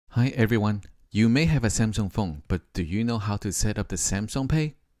Hi everyone, you may have a Samsung phone, but do you know how to set up the Samsung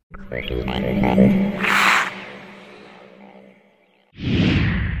Pay?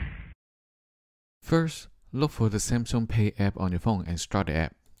 First, look for the Samsung Pay app on your phone and start the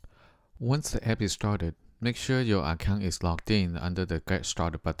app. Once the app is started, make sure your account is logged in under the Get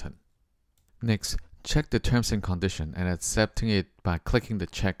Started button. Next, check the terms and conditions and accepting it by clicking the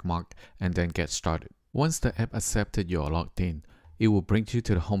check mark and then Get Started. Once the app accepted you are logged in, it will bring you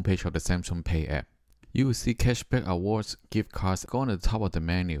to the homepage of the Samsung Pay app. You will see cashback awards, gift cards. Go on the top of the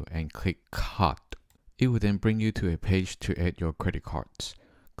menu and click Card. It will then bring you to a page to add your credit cards.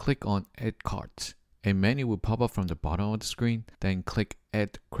 Click on Add Cards. A menu will pop up from the bottom of the screen, then click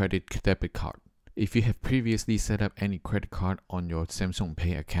Add Credit Debit Card. If you have previously set up any credit card on your Samsung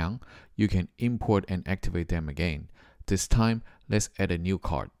Pay account, you can import and activate them again. This time, let's add a new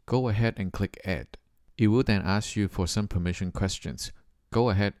card. Go ahead and click Add. It will then ask you for some permission questions. Go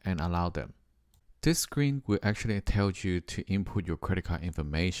ahead and allow them. This screen will actually tell you to input your credit card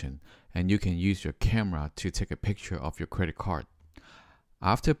information, and you can use your camera to take a picture of your credit card.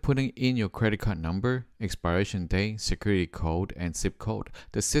 After putting in your credit card number, expiration date, security code, and zip code,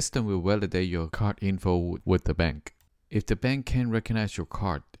 the system will validate your card info with the bank. If the bank can recognize your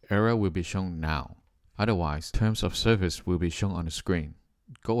card, error will be shown now. Otherwise, terms of service will be shown on the screen.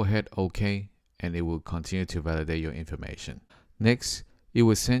 Go ahead, OK, and it will continue to validate your information. Next, it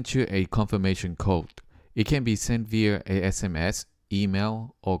will send you a confirmation code. It can be sent via a SMS,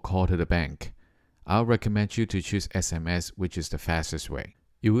 email, or call to the bank. I'll recommend you to choose SMS, which is the fastest way.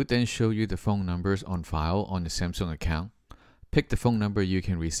 It will then show you the phone numbers on file on the Samsung account. Pick the phone number you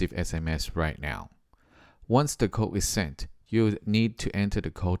can receive SMS right now. Once the code is sent, you'll need to enter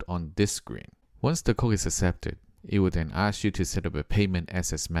the code on this screen. Once the code is accepted, it will then ask you to set up a payment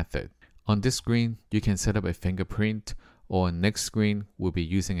access method. On this screen, you can set up a fingerprint, or next screen will be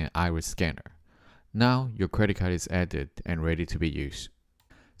using an iris scanner. Now your credit card is added and ready to be used.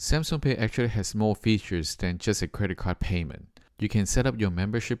 Samsung Pay actually has more features than just a credit card payment. You can set up your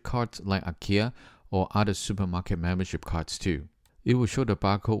membership cards like IKEA or other supermarket membership cards too. It will show the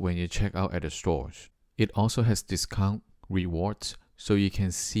barcode when you check out at the stores. It also has discount rewards, so you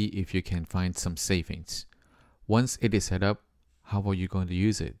can see if you can find some savings. Once it is set up, how are you going to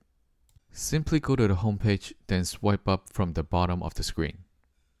use it? Simply go to the home page, then swipe up from the bottom of the screen.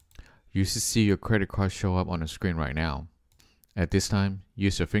 You should see your credit card show up on the screen right now. At this time,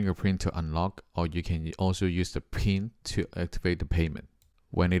 use your fingerprint to unlock, or you can also use the PIN to activate the payment.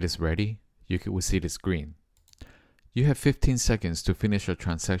 When it is ready, you will see the screen. You have 15 seconds to finish your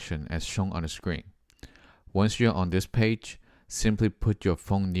transaction as shown on the screen. Once you're on this page, simply put your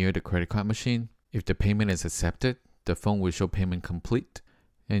phone near the credit card machine. If the payment is accepted, the phone will show payment complete,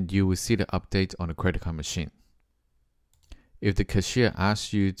 and you will see the update on the credit card machine. If the cashier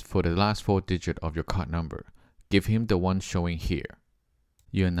asks you for the last 4 digits of your card number, give him the one showing here.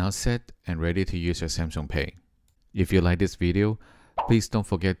 You are now set and ready to use your Samsung Pay. If you like this video, please don't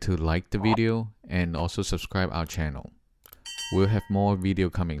forget to like the video and also subscribe our channel. We'll have more video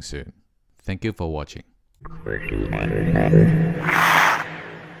coming soon. Thank you for watching.